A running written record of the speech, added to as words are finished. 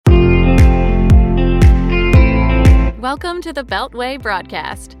Welcome to the Beltway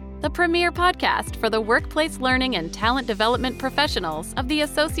Broadcast, the premier podcast for the workplace learning and talent development professionals of the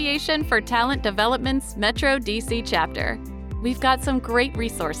Association for Talent Development's Metro DC chapter. We've got some great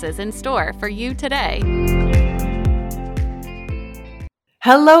resources in store for you today.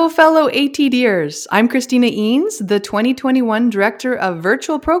 Hello, fellow ATDers. I'm Christina Eanes, the 2021 Director of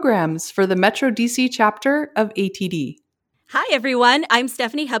Virtual Programs for the Metro DC chapter of ATD. Hi, everyone. I'm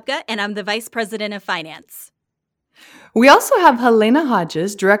Stephanie Hupka, and I'm the Vice President of Finance. We also have Helena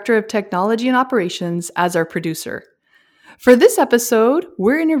Hodges, Director of Technology and Operations, as our producer. For this episode,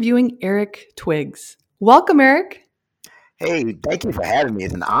 we're interviewing Eric Twiggs. Welcome, Eric. Hey, thank you for having me.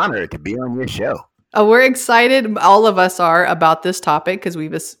 It's an honor to be on your show. Oh, we're excited. All of us are about this topic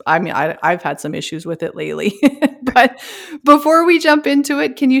because I've had some issues with it lately. But before we jump into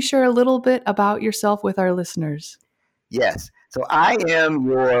it, can you share a little bit about yourself with our listeners? Yes. So I am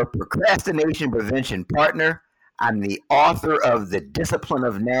your procrastination prevention partner. I'm the author of The Discipline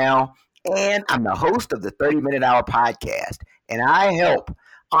of Now, and I'm the host of the 30-Minute Hour podcast. And I help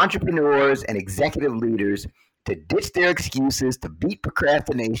entrepreneurs and executive leaders to ditch their excuses, to beat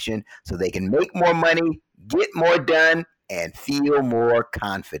procrastination so they can make more money, get more done, and feel more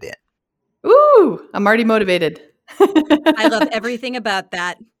confident. Ooh, I'm already motivated. I love everything about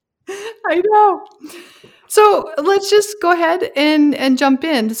that. I know. So let's just go ahead and jump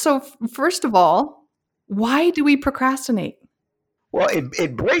in. So first of all, why do we procrastinate? Well,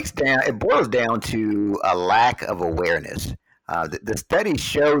 it boils down to a lack of awareness. The studies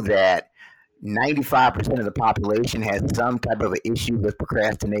show that 95% of the population has some type of an issue with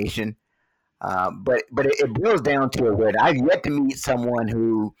procrastination. But it boils down to awareness. I've yet to meet someone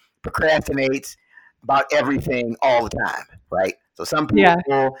who procrastinates about everything all the time, right? So some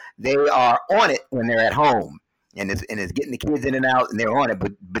people, they are on it when they're at home and it's getting the kids in and out and they're on it.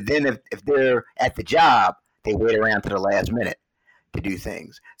 But then if they're at the job, they wait around to the last minute to do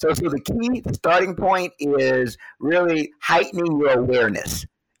things. So the starting point is really heightening your awareness,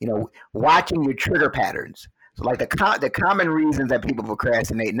 watching your trigger patterns. So like the common reasons that people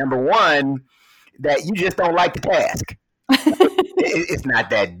procrastinate, number one, that you just don't like the task. It's not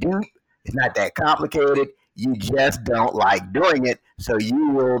that deep. It's not that complicated. You just don't like doing it, so you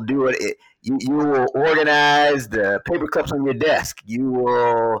will do it. You will organize the paper clips on your desk. You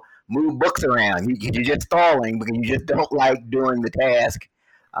will move books around. You're just stalling because you just don't like doing the task.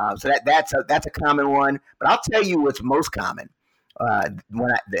 So that's a common one. But I'll tell you what's most common and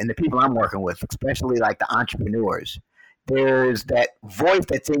the people I'm working with, especially like the entrepreneurs. There's that voice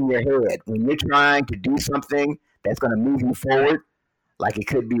that's in your head when you're trying to do something that's going to move you forward. Like it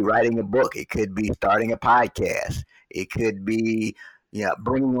could be writing a book. It could be starting a podcast. It could be,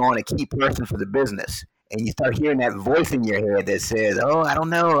 bringing on a key person for the business. And you start hearing that voice in your head that says, "Oh, I don't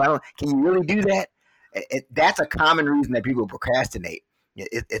know. Can you really do that?" That's a common reason that people procrastinate.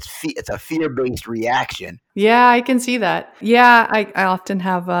 It's a fear-based reaction. Yeah, I can see that. Yeah, I often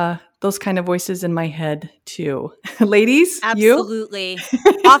have those kind of voices in my head too. Ladies, absolutely.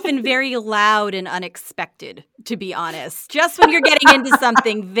 Often very loud and unexpected, to be honest. Just when you're getting into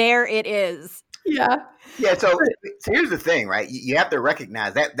something, there it is. Yeah. Yeah. So here's the thing, right? You have to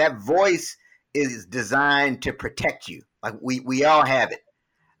recognize that voice is designed to protect you. Like we all have it.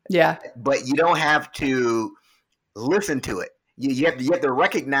 Yeah. But you don't have to listen to it. You have to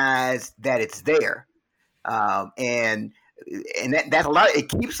recognize that it's there. And that's a lot. It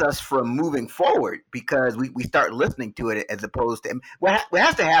keeps us from moving forward because we start listening to it as opposed to what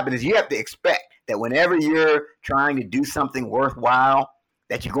has to happen is you have to expect that whenever you're trying to do something worthwhile,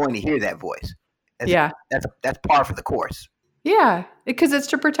 that you're going to hear that voice. That's par for the course. Yeah, because it's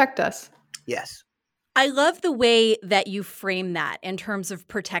to protect us. Yes. I love the way that you frame that in terms of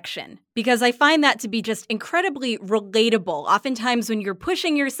protection, because I find that to be just incredibly relatable. Oftentimes when you're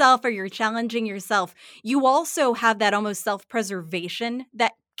pushing yourself or you're challenging yourself, you also have that almost self-preservation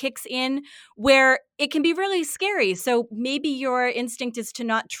that kicks in where it can be really scary. So maybe your instinct is to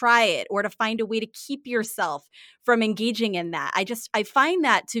not try it or to find a way to keep yourself from engaging in that. I find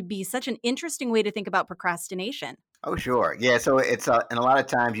that to be such an interesting way to think about procrastination. Oh, sure. Yeah. So it's and a lot of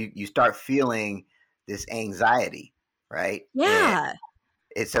times you start feeling this anxiety, right? Yeah.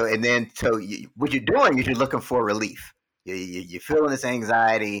 What you're doing is you're looking for relief. You're feeling this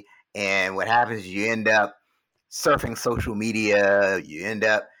anxiety, and what happens is you end up surfing social media. You end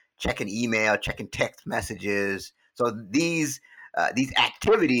up checking email, checking text messages. So these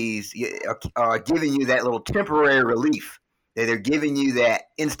activities are giving you that little temporary relief. They're giving you that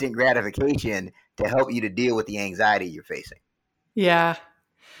instant gratification to help you to deal with the anxiety you're facing. Yeah.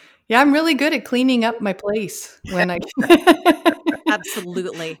 Yeah, I'm really good at cleaning up my place when I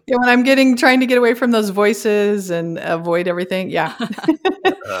Absolutely. Yeah, when I'm trying to get away from those voices and avoid everything. Yeah.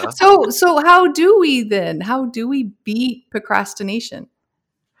 So how do we beat procrastination?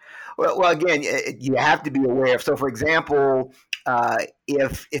 Well, again, you have to be aware of. So, for example,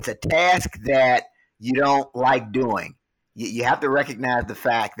 if it's a task that you don't like doing, you have to recognize the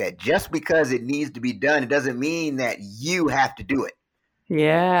fact that just because it needs to be done, it doesn't mean that you have to do it.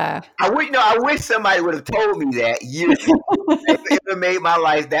 Yeah. I wish somebody would have told me that years ago. It would have made my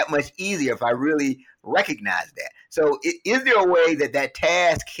life that much easier if I really recognized that. So, is there a way that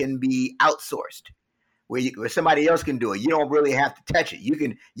task can be outsourced? Where somebody else can do it. You don't really have to touch it. You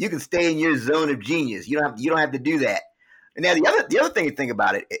can stay in your zone of genius. You don't have to do that. And now the other thing to think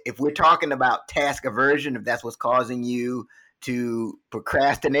about it, if we're talking about task aversion, if that's what's causing you to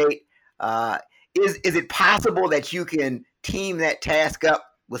procrastinate, is it possible that you can team that task up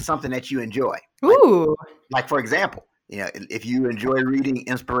with something that you enjoy? Ooh. Like for example, if you enjoy reading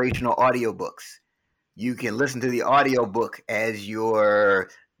inspirational audiobooks, you can listen to the audiobook as you're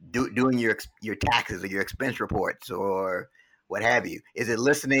doing your taxes or your expense reports or what have you. Is it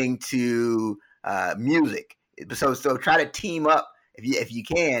listening to music? So try to team up if you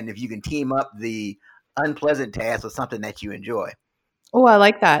can team up the unpleasant task with something that you enjoy. Oh, I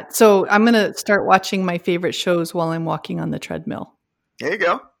like that. So I'm going to start watching my favorite shows while I'm walking on the treadmill. There you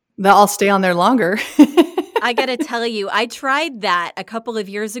go. I'll stay on there longer. I got to tell you, I tried that a couple of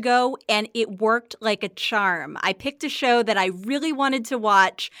years ago and it worked like a charm. I picked a show that I really wanted to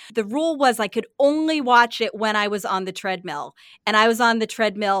watch. The rule was I could only watch it when I was on the treadmill. And I was on the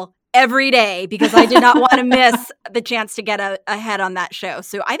treadmill every day because I did not want to miss the chance to get ahead on that show.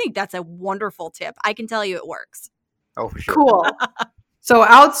 So I think that's a wonderful tip. I can tell you it works. Oh, for sure. Cool. So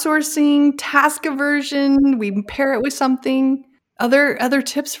outsourcing, task aversion, we pair it with something. Other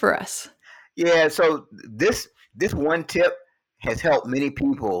tips for us? Yeah, so this one tip has helped many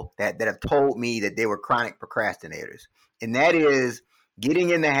people that have told me that they were chronic procrastinators. And that is getting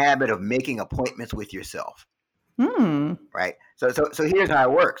in the habit of making appointments with yourself. Right? So here's how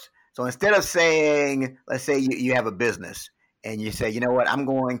it works. So instead of saying, let's say you have a business and you say, you know what, I'm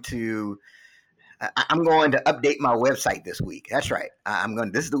going to update my website this week. That's right.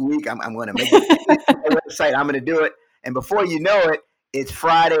 This is the week I'm going to make a website. I'm going to do it. And before you know it, it's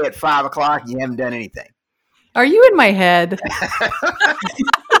Friday at 5:00 and you haven't done anything. Are you in my head?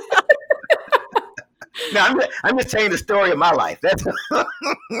 No, I'm just telling the story of my life. That's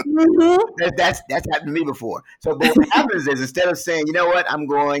that's happened to me before. So, but what happens is instead of saying, you know what, I'm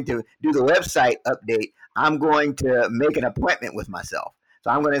going to do the website update, I'm going to make an appointment with myself. So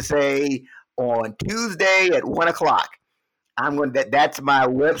I'm going to say on Tuesday at 1:00, that's my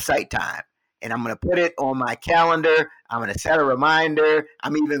website time. And I'm going to put it on my calendar. I'm going to set a reminder.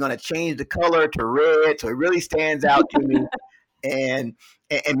 I'm even going to change the color to red so it really stands out to me and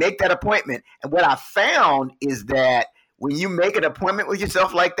make that appointment. And what I found is that when you make an appointment with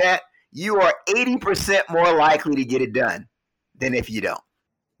yourself like that, you are 80% more likely to get it done than if you don't.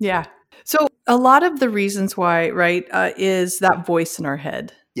 Yeah. So a lot of the reasons why, right, is that voice in our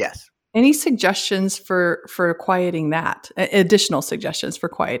head. Yes. Any suggestions for quieting that? Additional suggestions for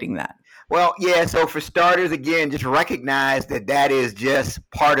quieting that? Well, yeah. So for starters, again, just recognize that is just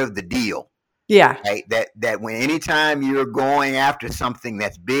part of the deal. Yeah. Right? That when anytime you're going after something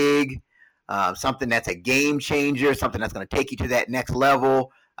that's big, something that's a game changer, something that's going to take you to that next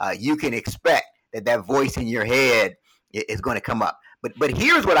level, you can expect that voice in your head is going to come up. But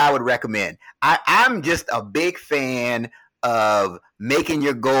here's what I would recommend. I'm just a big fan of making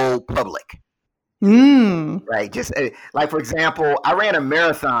your goal public. Right? Just like, for example, I ran a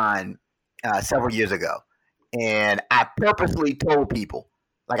marathon several years ago, and I purposely told people,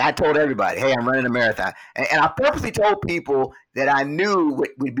 like I told everybody, hey, I'm running a marathon. And I purposely told people that I knew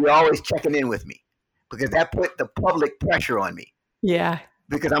would be always checking in with me because that put the public pressure on me. Yeah.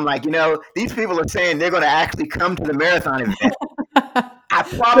 Because I'm like, these people are saying they're going to actually come to the marathon event.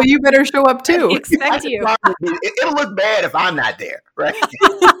 So you better show up too. Expect you. It'll look bad if I'm not there, right?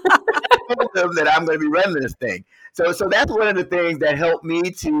 I told them that I'm going to be running this thing. So that's one of the things that helped me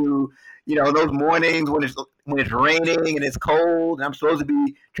to, those mornings when it's raining and it's cold and I'm supposed to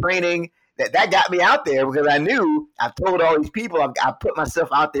be training, that got me out there because I knew I've told all these people I've put myself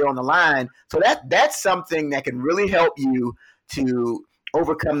out there on the line. So that's something that can really help you to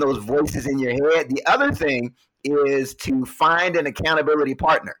overcome those voices in your head. The other thing is to find an accountability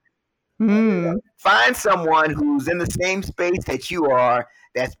partner. Find someone who's in the same space that you are,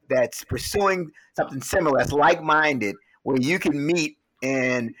 that's pursuing something similar, that's like-minded, where you can meet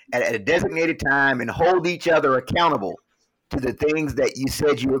and at a designated time and hold each other accountable to the things that you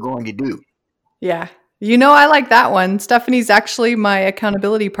said you were going to do. Yeah. I like that one. Stephanie's actually my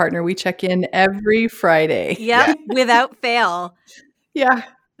accountability partner. We check in every Friday. Yep, without fail. Yeah.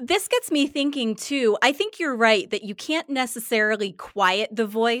 This gets me thinking too. I think you're right that you can't necessarily quiet the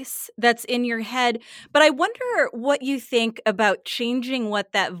voice that's in your head, but I wonder what you think about changing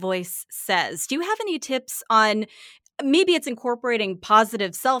what that voice says. Do you have any tips on maybe it's incorporating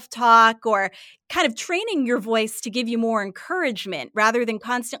positive self-talk or kind of training your voice to give you more encouragement rather than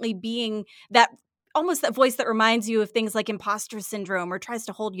constantly being that almost that voice that reminds you of things like imposter syndrome or tries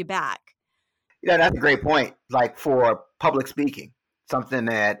to hold you back? Yeah, that's a great point. Like for public speaking, something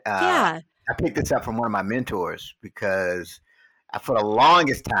that Yeah. I picked this up from one of my mentors because for the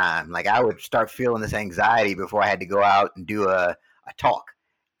longest time, like I would start feeling this anxiety before I had to go out and do a talk.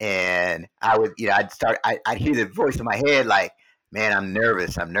 And I would, I'd hear the voice in my head like, man, I'm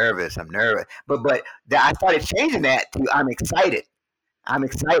nervous. But I started changing that to I'm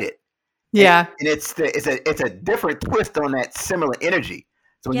excited. Yeah. And it's a different twist on that similar energy.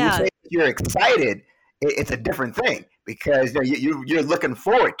 So when you Yeah. say you're excited, it's a different thing because you're looking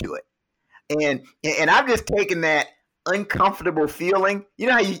forward to it. And I've just taken that uncomfortable feeling. You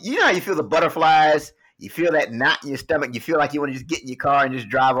know how you feel the butterflies. You feel that knot in your stomach. You feel like you want to just get in your car and just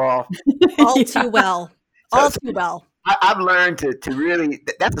drive off. All Yeah. too well. All too well. I've learned to really.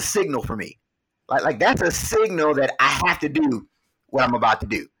 That's a signal for me. Like that's a signal that I have to do what I'm about to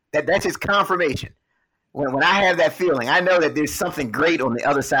do. That's just confirmation. When I have that feeling, I know that there's something great on the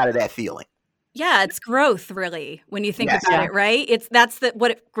other side of that feeling. Yeah, it's growth, really, when you think Yes. about Yeah. it, right? That's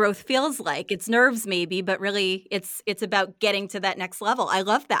what growth feels like. It's nerves, maybe, but really, it's about getting to that next level. I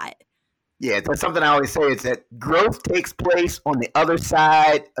love that. Yeah, that's something I always say. It's that growth takes place on the other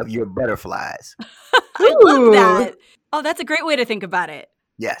side of your butterflies. I love Ooh. that. Oh, that's a great way to think about it.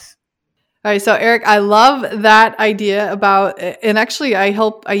 Yes. All right, so Eric, I love that idea about, and actually, I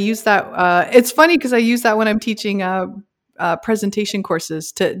use that. It's funny because I use that when I'm teaching presentation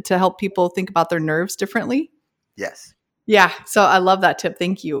courses to help people think about their nerves differently. Yes. Yeah, so I love that tip.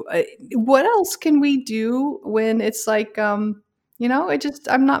 Thank you. What else can we do when it's like, I'm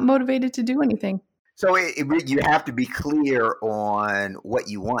not motivated to do anything? So you have to be clear on what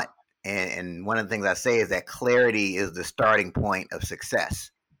you want. And one of the things I say is that clarity is the starting point of success.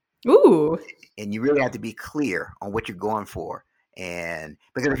 Ooh, And you really have to be clear on what you're going for. And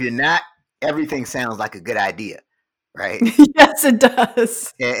because if you're not, everything sounds like a good idea, right? yes, it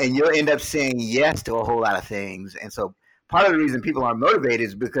does. And you'll end up saying yes to a whole lot of things. And so part of the reason people aren't motivated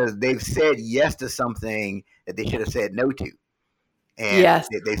is because they've said yes to something that they should have said no to. And Yes.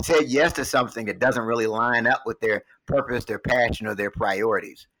 they've said yes to something that doesn't really line up with their purpose, their passion, or their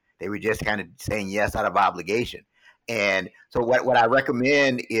priorities. They were just kind of saying yes out of obligation. And so what I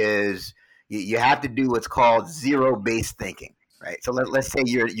recommend is you have to do what's called zero-based thinking, right? So let's say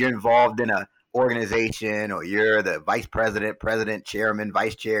you're involved in an organization, or you're the vice president, chairman,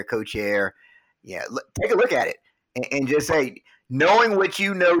 vice chair, co-chair. Yeah, take a look at it and just say, knowing what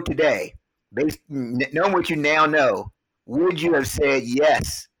you know today, knowing what you now know, would you have said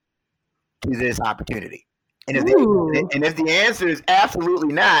yes to this opportunity? And if the answer is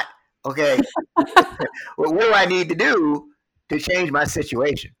absolutely not, okay, well, what do I need to do to change my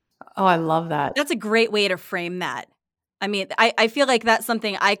situation? Oh, I love that. That's a great way to frame that. I mean, I feel like that's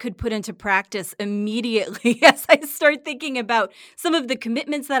something I could put into practice immediately as I start thinking about some of the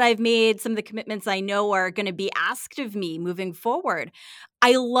commitments that I've made, some of the commitments I know are going to be asked of me moving forward.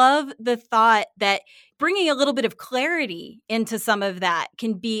 I love the thought that bringing a little bit of clarity into some of that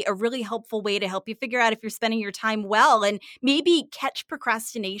can be a really helpful way to help you figure out if you're spending your time well and maybe catch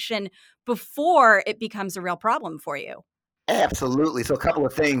procrastination before it becomes a real problem for you. Absolutely. So a couple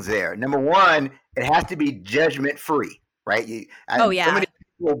of things there. Number one, it has to be judgment-free, right? So many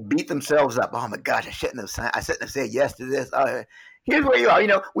people beat themselves up. Oh my gosh, I shouldn't have said yes to this. Here's where you are.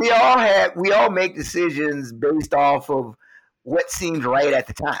 We all make decisions based off of what seems right at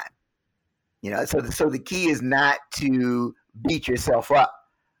the time. So the key is not to beat yourself up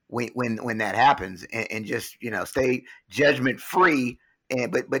when that happens, and just stay judgment-free,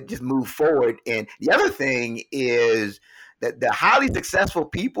 but just move forward. And the other thing is that the highly successful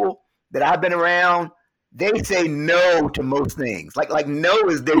people that I've been around, they say no to most things. Like no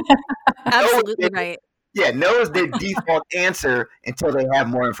is their absolutely right. Yeah, no is their default answer until they have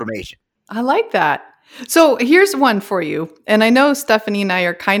more information. I like that. So here's one for you. And I know Stephanie and I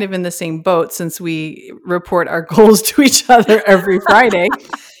are kind of in the same boat since we report our goals to each other every Friday.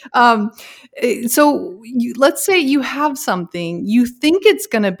 Let's say you have something, you think it's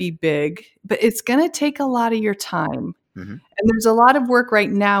going to be big, but it's going to take a lot of your time. Mm-hmm. And there's a lot of work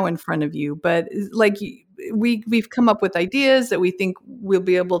right now in front of you, but like we've come up with ideas that we think we'll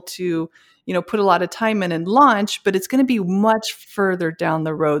be able to put a lot of time in and launch, but it's going to be much further down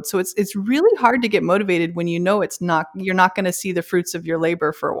the road. So it's really hard to get motivated when you're not going to see the fruits of your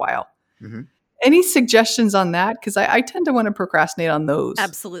labor for a while. Mm-hmm. Any suggestions on that? Because I tend to want to procrastinate on those.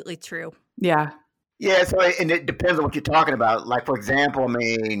 Absolutely true. Yeah. Yeah, so and it depends on what you're talking about. Like, for example,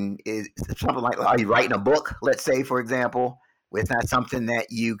 is something like, are you writing a book, let's say, for example? It's not something that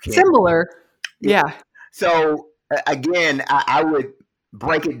you can... Similar. Yeah. So, again, I would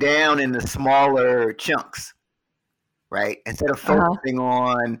break it down into smaller chunks, right? Instead of focusing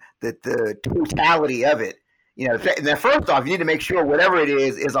on the totality of it. Now, first off, you need to make sure whatever it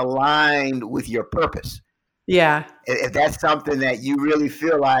is aligned with your purpose. Yeah. If that's something that you really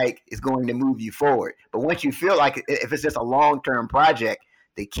feel like is going to move you forward. But once you feel like if it's just a long-term project,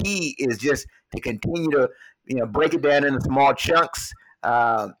 the key is just to continue to, break it down into small chunks,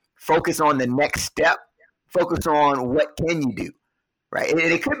 focus on the next step, focus on what can you do, right? And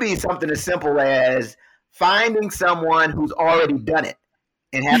it could be something as simple as finding someone who's already done it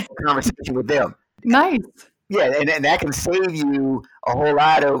and having a conversation with them. Nice. Yeah, and that can save you a whole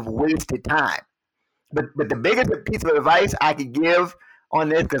lot of wasted time. But the biggest piece of advice I could give on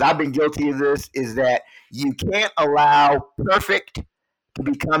this, because I've been guilty of this, is that you can't allow perfect to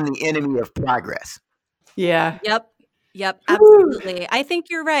become the enemy of progress. Yeah. Yep, absolutely. I think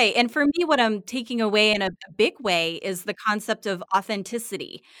you're right. And for me, what I'm taking away in a big way is the concept of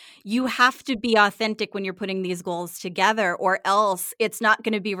authenticity. You have to be authentic when you're putting these goals together, or else it's not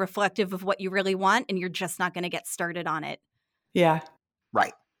going to be reflective of what you really want, and you're just not going to get started on it. Yeah.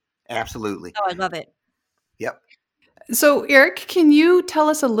 Right. Absolutely. Oh, I love it. Yep. So, Eric, can you tell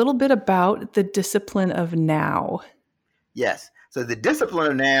us a little bit about the discipline of now? Yes. So the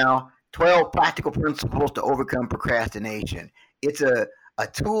discipline of now, 12 practical principles to overcome procrastination. It's a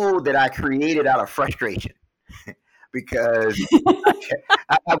tool that I created out of frustration because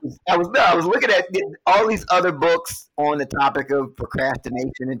I was looking at all these other books on the topic of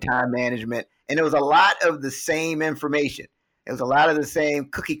procrastination and time management, and it was a lot of the same information. It was a lot of the same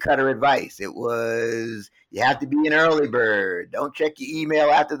cookie cutter advice. It was, you have to be an early bird. Don't check your email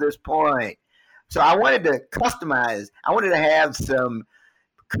after this point. So I wanted to customize. I wanted to have some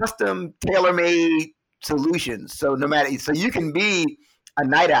custom tailor-made solutions. So you can be a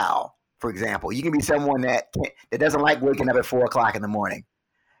night owl, for example. You can be someone that doesn't like waking up at 4:00 in the morning.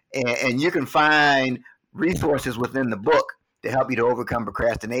 And you can find resources within the book to help you to overcome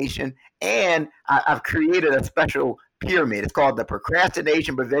procrastination. And I've created a special pyramid. It's called the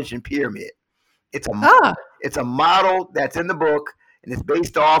Procrastination Prevention Pyramid. It's a model that's in the book, and it's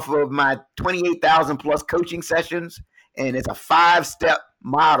based off of my 28,000 plus coaching sessions. And it's a 5-step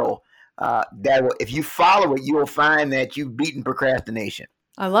model that if you follow it, you will find that you've beaten procrastination.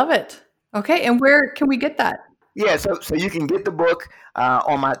 I love it. Okay. And where can we get that? Yeah. So you can get the book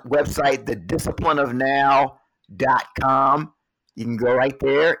on my website, thedisciplineofnow.com. You can go right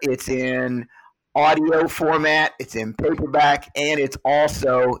there. It's in audio format, it's in paperback, and it's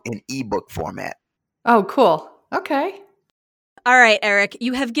also in ebook format. Oh, cool. Okay. All right, Eric,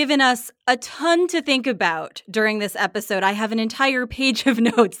 you have given us a ton to think about during this episode. I have an entire page of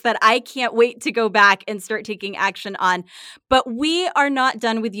notes that I can't wait to go back and start taking action on. But we are not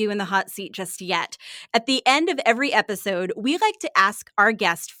done with you in the hot seat just yet. At the end of every episode, we like to ask our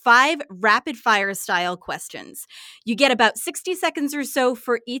guest 5 rapid-fire style questions. You get about 60 seconds or so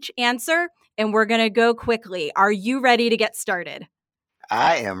for each answer, and we're going to go quickly. Are you ready to get started?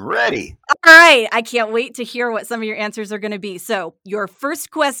 I am ready. All right. I can't wait to hear what some of your answers are going to be. So your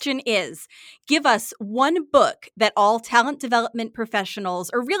first question is, give us one book that all talent development professionals,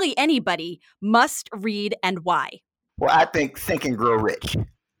 or really anybody, must read and why. Well, I think Think and Grow Rich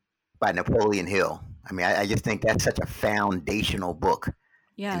by Napoleon Hill. I mean, I just think that's such a foundational book.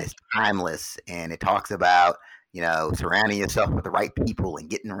 Yeah. And it's timeless, and it talks about, surrounding yourself with the right people and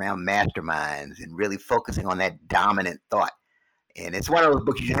getting around masterminds and really focusing on that dominant thought. And it's one of those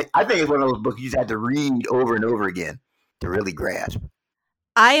books I think it's one of those books you just have to read over and over again to really grasp.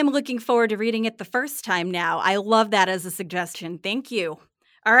 I am looking forward to reading it the first time now. I love that as a suggestion. Thank you.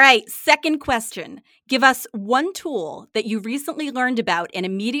 All right. Second question. Give us one tool that you recently learned about and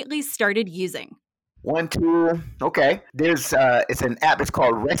immediately started using. One tool. Okay. There's it's an app. It's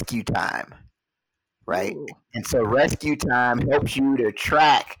called Rescue Time. Right. Ooh. And so Rescue Time helps you to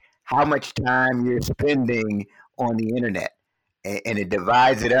track how much time you're spending on the internet. And it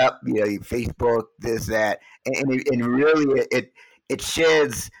divides it up, Facebook, this, that, and really it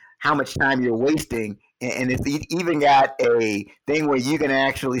sheds how much time you're wasting. And it's even got a thing where you can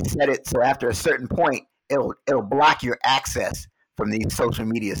actually set it so after a certain point, it'll block your access from these social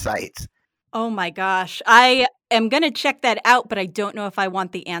media sites. Oh my gosh. I am going to check that out, but I don't know if I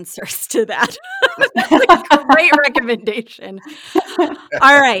want the answers to that. That's a great recommendation.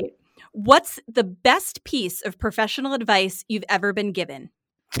 All right. What's the best piece of professional advice you've ever been given?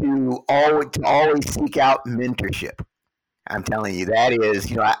 To always seek out mentorship. I'm telling you, that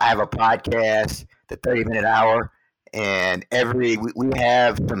is, I have a podcast, the 30-Minute Hour, and we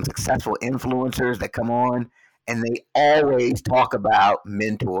have some successful influencers that come on, and they always talk about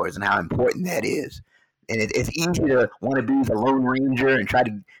mentors and how important that is. And it's easy to want to be the Lone Ranger and try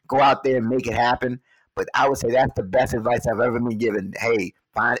to go out there and make it happen. But I would say that's the best advice I've ever been given. Hey,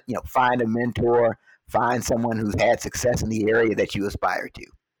 find a mentor, find someone who's had success in the area that you aspire to.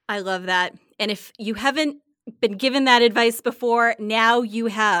 I love that. And if you haven't been given that advice before, now you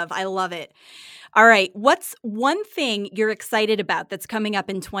have. I love it. All right. What's one thing you're excited about that's coming up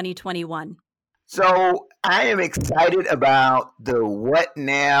in 2021? So I am excited about the What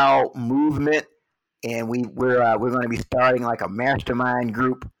Now movement, and we're going to be starting like a mastermind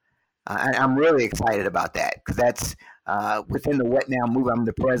group. I'm really excited about that because that's within the What Now movement. I'm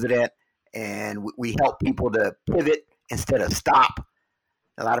the president, and we help people to pivot instead of stop.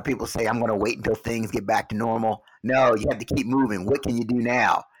 A lot of people say, I'm going to wait until things get back to normal. No, you have to keep moving. What can you do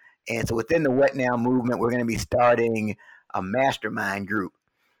now? And so within the What Now movement, we're going to be starting a mastermind group.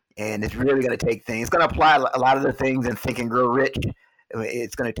 And it's really going to take things. It's going to apply a lot of the things in Think and Grow Rich.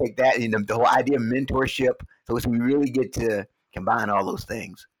 It's going to take that, the whole idea of mentorship. So we really get to combine all those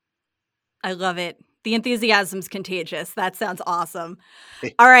things. I love it. The enthusiasm's contagious. That sounds awesome.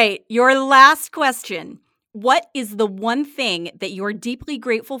 All right. Your last question. What is the one thing that you're deeply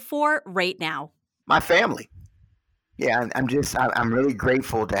grateful for right now? My family. Yeah, I'm really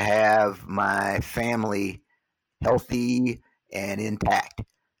grateful to have my family healthy and intact.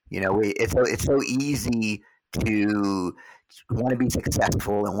 It's so easy to want to be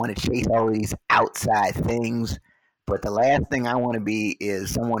successful and want to chase all these outside things. But the last thing I want to be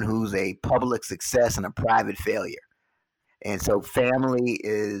is someone who's a public success and a private failure. And so family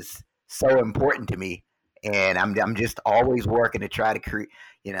is so important to me. And I'm just always working to try to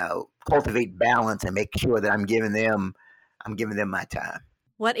cultivate balance and make sure that I'm giving them my time.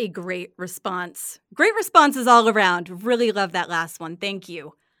 What a great response. Great responses all around. Really love that last one. Thank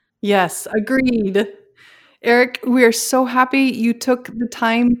you. Yes, agreed. Eric, we are so happy you took the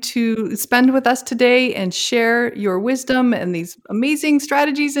time to spend with us today and share your wisdom and these amazing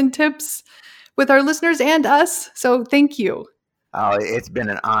strategies and tips with our listeners and us. So thank you. Oh, it's been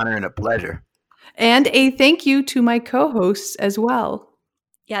an honor and a pleasure. And a thank you to my co-hosts as well.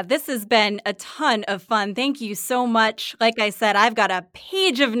 Yeah, this has been a ton of fun. Thank you so much. Like I said, I've got a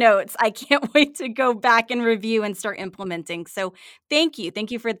page of notes. I can't wait to go back and review and start implementing. So thank you.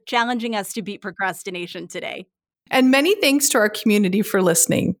 Thank you for challenging us to beat procrastination today. And many thanks to our community for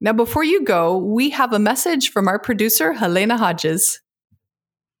listening. Now, before you go, we have a message from our producer, Helena Hodges.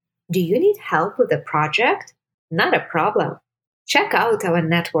 Do you need help with a project? Not a problem. Check out our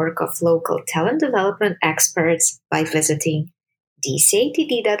network of local talent development experts by visiting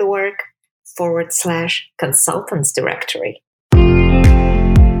dcadd.org/consultants directory.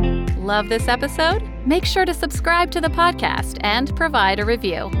 Love this episode? Make sure to subscribe to the podcast and provide a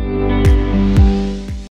review.